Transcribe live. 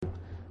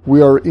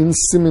We are in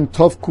Siman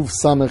Tov Kuf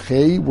Samech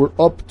Hey. We're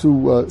up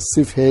to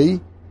Sif Hey,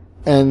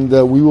 and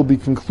we will be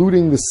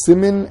concluding the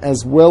Siman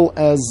as well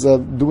as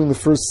doing the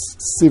first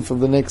Sif of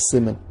the next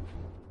Siman.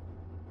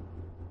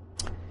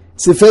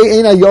 Sif Hey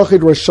Ein HaYochid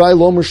Rashai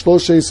Lomer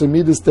Shloshe Esrei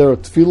Midas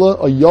Derech Tefillah.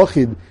 A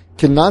Yochid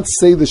cannot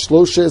say the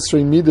Shloshe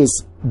Esrei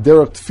Midas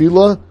Derech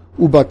Tefillah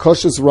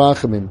Ubakoshes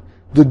Rachamim.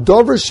 The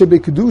Dover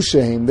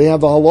Shebekdusha, they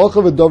have a halacha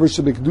of a Dover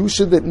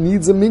Shebekdusha that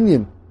needs a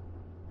minyan.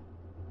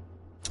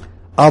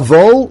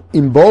 Avol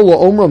imbola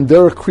omram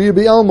derech kriya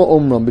be'alma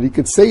omram, but he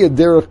could say a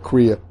derech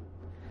kriya.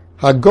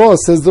 Hagah,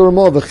 says the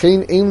Ramah,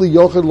 v'chein ein li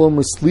yochid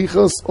lomer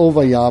slichas o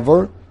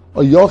vayavar.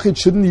 A yochid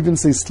shouldn't even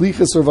say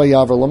slichas or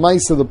vayavar.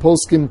 Lamaisa, the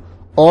poskim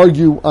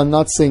argue on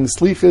not saying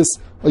slichas.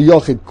 A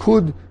yochid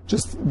could,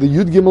 just the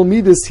Yud Gimel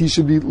Midas, he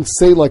should be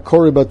say like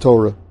Koreh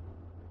Batorah.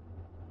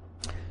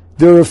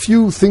 There are a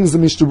few things the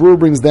Mishnah Berurah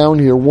brings down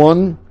here.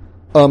 One,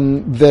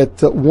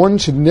 that one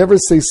should never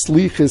say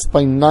slichas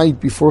by night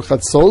before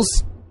Chatzos,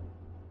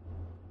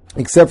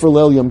 except for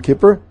Leil Yom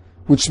Kippur,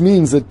 which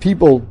means that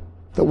people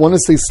that want to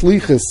say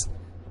slichas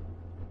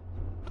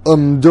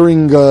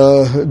during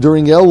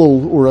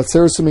Elul or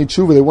Atzeres Yemei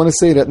Tshuva, they want to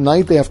say it at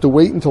night, they have to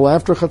wait until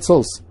after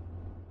Chatzos.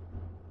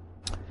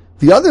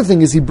 The other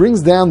thing is he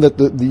brings down that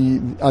the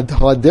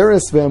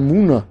Haderes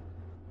Ve'amuna,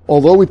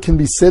 although it can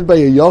be said by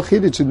a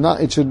Yachid, it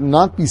should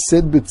not be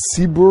said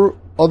b'tzibur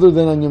other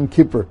than on Yom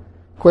Kippur.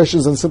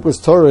 Questions on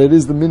simplest Torah, it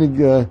is the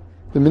minig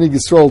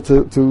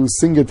Yisrael to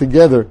sing it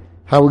together.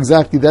 How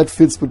exactly that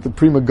fits with the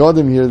Prima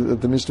Godim here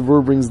that the Mishnah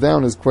Berurah brings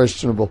down is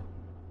questionable.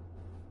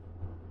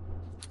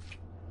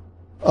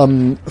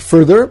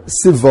 Further,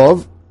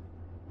 Sivav,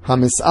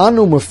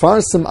 Hamisanu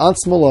mefarsim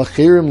atzmo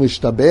la'acherim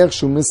lishtabech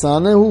shu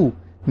misanehu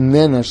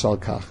nena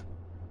shalkach.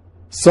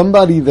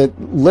 Somebody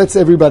that lets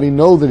everybody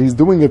know that he's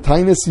doing a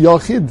tainis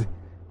yachid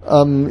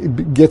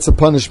gets a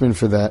punishment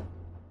for that.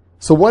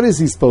 So what is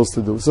he supposed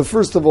to do? So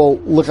first of all,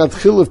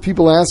 l'chatchil, if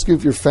people ask you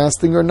if you're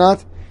fasting or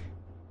not,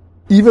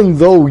 even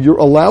though you're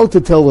allowed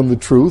to tell them the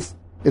truth,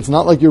 it's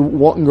not like you're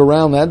walking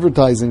around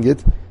advertising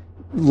it.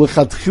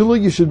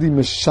 L'chatchila, you should be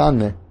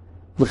meshane.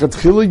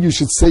 L'chatchila, you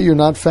should say you're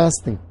not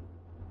fasting.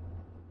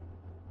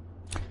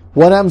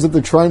 What happens if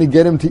they're trying to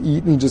get him to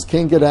eat and he just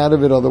can't get out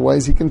of it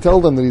otherwise? He can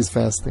tell them that he's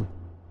fasting.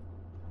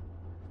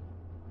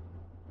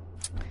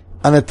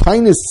 On a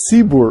tainis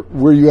tzibur,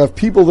 where you have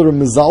people that are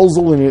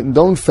mezalzel in it and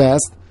don't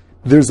fast,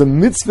 there's a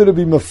mitzvah to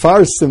be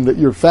mefarsim that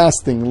you're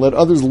fasting and let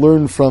others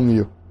learn from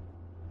you.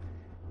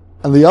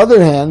 On the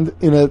other hand,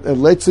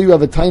 let's say you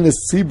have a tainis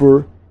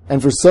tzibur,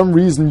 and for some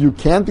reason you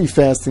can't be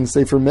fasting,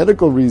 say for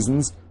medical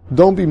reasons,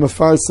 don't be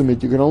mefarsim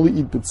it. You can only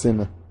eat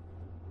b'tzina.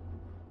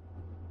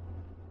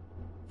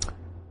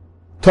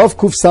 Tov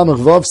kuf samach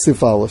vav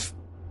sif aleph.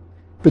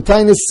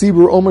 B'tainis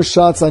tzibur omer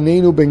shatz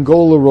anenu ben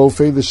gola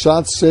rofe. The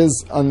shatz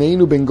says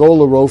anenu ben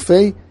gola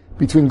rofe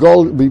between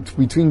Goel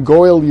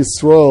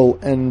Yisrael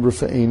and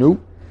Rafa'enu.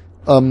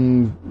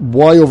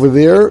 Why over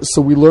there?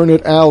 So we learn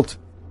it out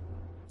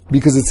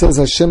because it says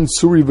Hashem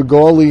Tzuri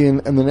V'Gali,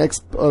 and the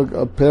next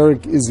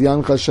parak is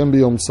Yancha Hashem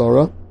B'Yom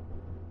Tzara.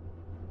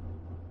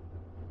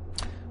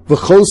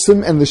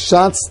 V'chosim, and the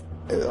Shatz,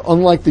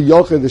 unlike the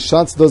Yochid, the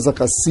Shatz does a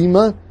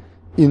Chasima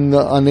in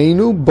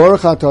Anenu.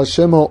 Baruch Ata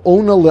Hashem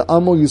Ha'ona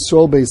Le'amo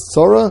Yisrael Beis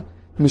Tzara.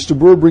 Mishnah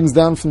Berurah brings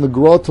down from the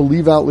Gra to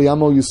leave out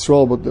Le'amo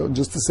Yisrael, but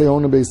just to say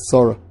Ona Beis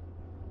Tzara.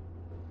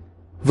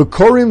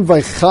 V'korim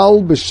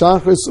V'chal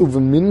B'Shachris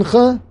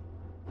U'V'mincha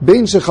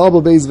Bein Shechal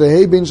B'Beis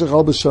V'Hei Bein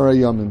Shechal B'Shara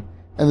Yamin.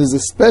 And there's a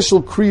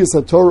special Kriyas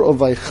HaTorah of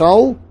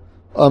Vaychal,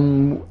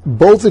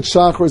 both at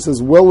Shachris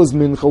as well as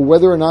Mincha,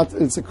 whether or not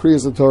it's a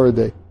Kriyas HaTorah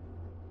day.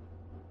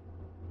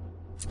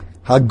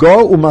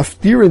 Hagar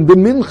u'maftirin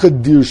b'mincha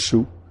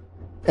dirshu.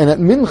 And at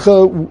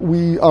Mincha,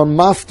 we are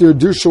maftir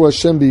dirshu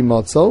Hashem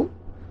b'yimatzo.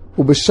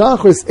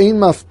 U'b'Shachris ein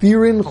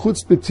maftirin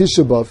chutz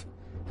b'Tisha B'Av.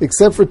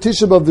 Except for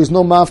Tisha B'Av, there's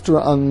no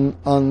maftir on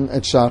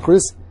at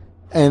Shachris.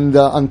 And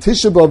on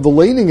Tisha B'Av, the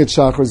laning at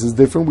Shachris is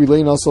different. We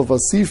lane also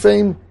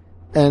Vasifim,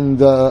 and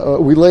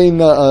we lane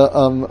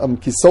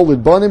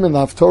Kisolid Bonim, and the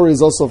Haftorah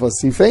is also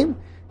Vasifim.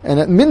 And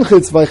at Mincha,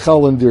 it's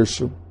Vaychal and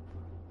Dirshu.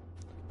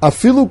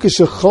 Afilu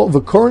k'shechal,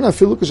 v'korin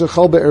afilu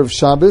k'shechal be'erev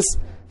Shabbos,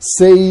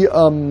 say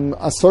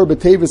Asar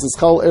B'Tevis is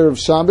Chal Erev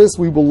Shabbos,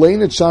 we will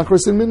lane at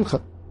Shachris in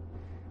Mincha.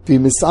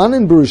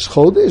 V'misanin b'Rish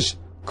Chodesh,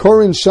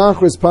 korin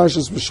Shachris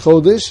Parshas Rish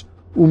Chodesh,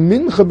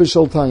 u'mincha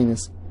b'Shal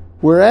Tainis.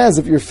 Whereas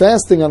if you're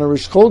fasting on a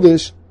Rish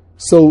Chodesh,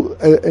 so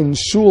in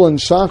Shul and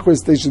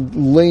Shachris they should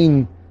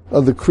lane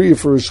the Kriya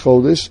for Rish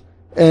Chodesh,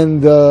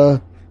 and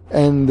only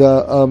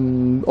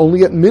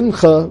at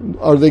Mincha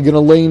are they going to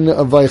lane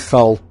a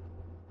Vaychal.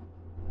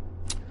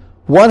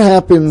 What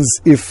happens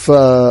if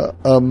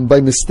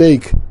by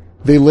mistake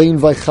they lane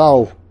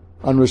Vaychal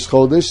on Rish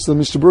Chodesh? So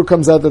Mishnah Berurah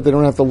comes out that they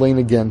don't have to lane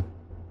again.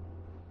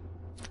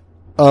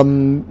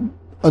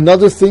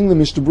 Another thing the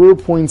Mishnah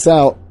Berurah points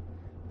out,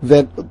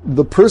 that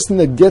the person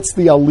that gets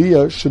the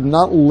aliyah should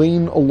not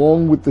lane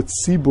along with the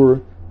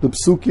tzibur, the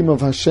psukim of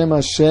Hashem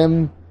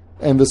Hashem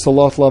and the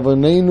Salat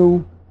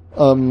Lavanenu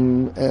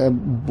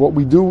what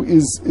we do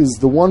is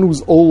the one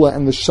who's Ola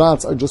and the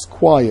shots are just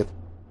quiet.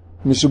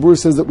 Mishabur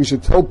says that we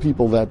should tell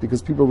people that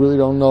because people really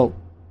don't know.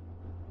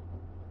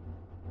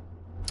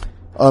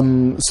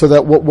 So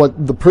that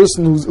what the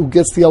person who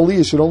gets the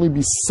aliyah should only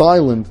be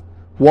silent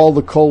while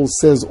the kol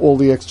says all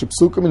the extra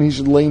psukim, and he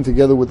should lay in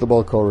together with the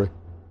balkori.